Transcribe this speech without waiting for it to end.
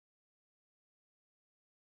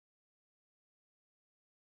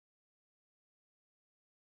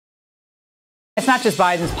It's not just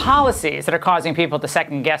Biden's policies that are causing people to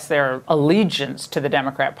second guess their allegiance to the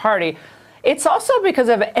Democrat Party. It's also because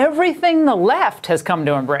of everything the left has come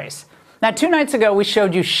to embrace. Now, 2 nights ago, we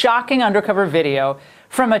showed you shocking undercover video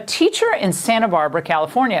from a teacher in Santa Barbara,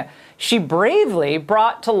 California. She bravely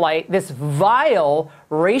brought to light this vile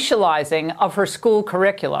racializing of her school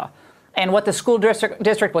curricula and what the school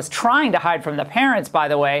district was trying to hide from the parents, by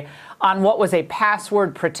the way, on what was a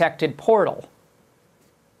password-protected portal.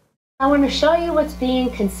 I want to show you what's being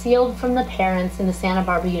concealed from the parents in the Santa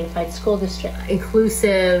Barbara Unified School District.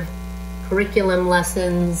 Inclusive curriculum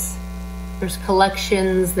lessons, there's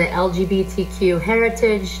collections, the LGBTQ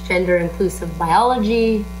heritage, gender inclusive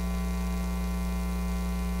biology,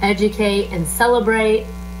 educate and celebrate.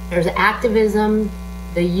 There's activism,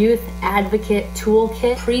 the youth advocate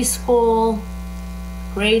toolkit, preschool,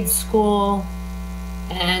 grade school,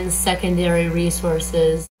 and secondary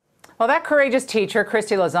resources. Well, that courageous teacher,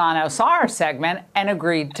 Christy Lozano, saw our segment and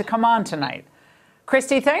agreed to come on tonight.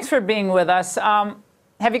 Christy, thanks for being with us. Have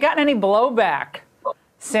you gotten any blowback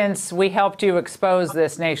since we helped you expose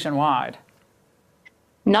this nationwide?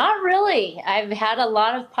 Not really. I've had a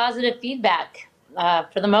lot of positive feedback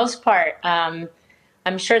for the most part.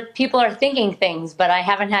 I'm sure people are thinking things, but I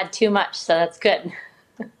haven't had too much, so that's good.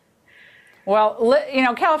 Well, you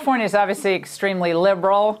know, California is obviously extremely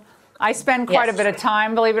liberal. I spend quite a bit of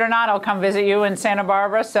time, believe it or not. I'll come visit you in Santa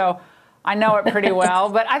Barbara, so I know it pretty well.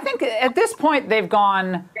 But I think at this point they've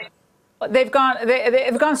gone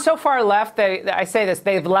so far left. I say this,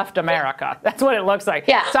 they've left America. That's what it looks like.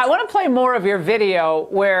 Yeah. So I want to play more of your video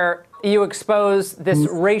where you expose this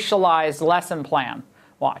racialized lesson plan.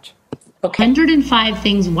 Watch. Okay. 105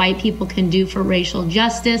 things white people can do for racial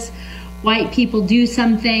justice. White people do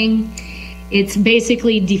something. It's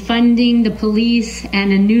basically defunding the police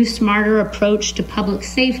and a new, smarter approach to public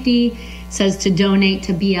safety. It says to donate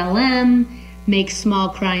to BLM, make small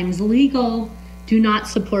crimes legal, do not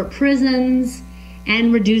support prisons,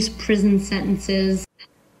 and reduce prison sentences.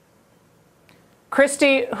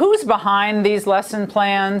 Christy, who's behind these lesson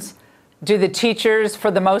plans? Do the teachers,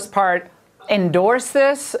 for the most part, endorse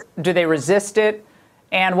this? Do they resist it?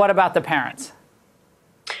 And what about the parents?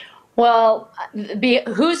 Well,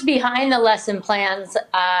 who's behind the lesson plans?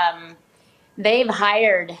 They've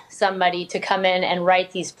hired somebody to come in and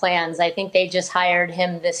write these plans. I think they just hired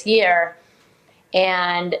him this year.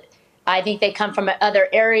 And I think they come from other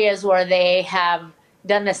areas where they have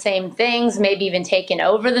done the same things, maybe even taken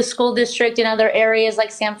over the school district in other areas like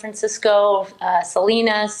San Francisco,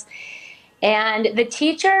 Salinas. And the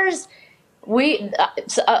teachers, a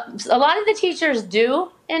lot of the teachers do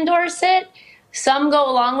endorse it. Some go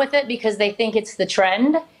along with it because they think it's the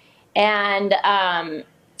trend, and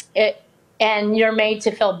you're made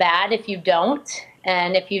to feel bad if you don't,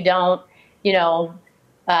 and if you don't, you know,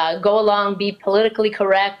 go along, be politically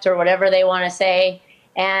correct or whatever they want to say.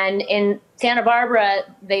 And in Santa Barbara,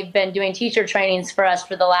 they've been doing teacher trainings for us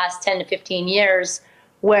for the last 10 to 15 years,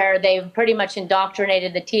 where they've pretty much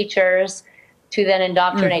indoctrinated the teachers to then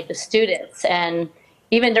indoctrinate the students. And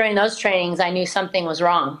even during those trainings, I knew something was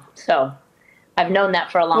wrong. So I've known that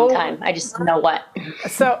for a long time. I just don't know what.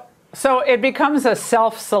 So it becomes a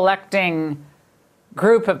self-selecting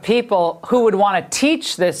group of people who would want to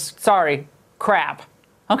teach this, crap.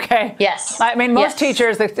 Okay? Yes. I mean, most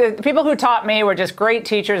teachers, the people who taught me were just great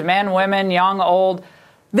teachers, men, women, young, old.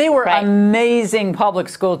 They were amazing public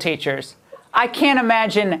school teachers. I can't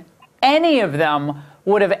imagine any of them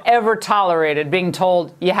would have ever tolerated being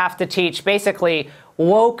told you have to teach basically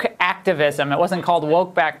woke activism. It wasn't called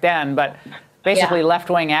woke back then, but basically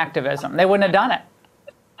left-wing activism. They wouldn't have done it.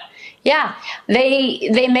 Yeah,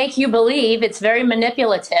 they make you believe. It's very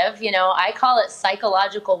manipulative. You know, I call it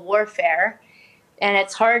psychological warfare, and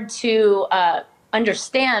it's hard to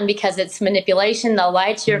understand because it's manipulation. They'll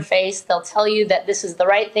lie to your face. They'll tell you that this is the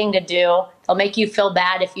right thing to do. They'll make you feel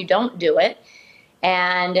bad if you don't do it.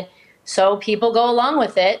 And so people go along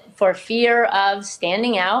with it for fear of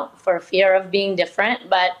standing out, for fear of being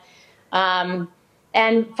different, but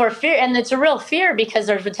and for fear, and it's a real fear because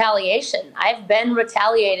there's retaliation. I've been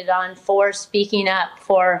retaliated on for speaking up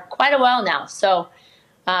for quite a while now. So,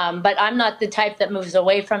 but I'm not the type that moves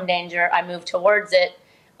away from danger. I move towards it.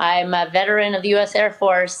 I'm a veteran of the U.S. Air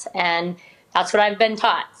Force, and that's what I've been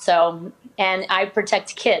taught. So, and I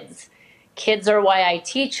protect kids. Kids are why I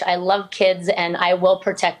teach. I love kids, and I will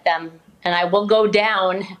protect them. And I will go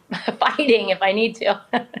down fighting if I need to.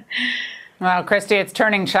 Well, Christy, it's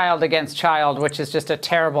turning child against child, which is just a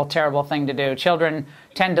terrible, terrible thing to do. Children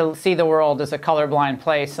tend to see the world as a colorblind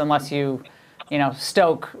place unless you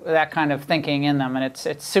stoke that kind of thinking in them. And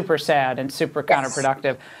it's super sad and super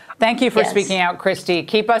counterproductive. Thank you for Yes. speaking out, Christy.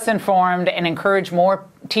 Keep us informed and encourage more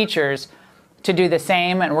teachers to do the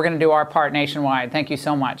same, and we're going to do our part nationwide. Thank you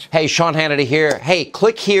so much. Hey, Sean Hannity here. Hey,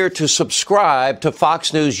 click here to subscribe to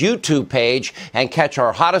Fox News YouTube page and catch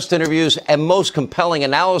our hottest interviews and most compelling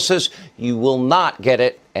analysis. You will not get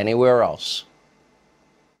it anywhere else.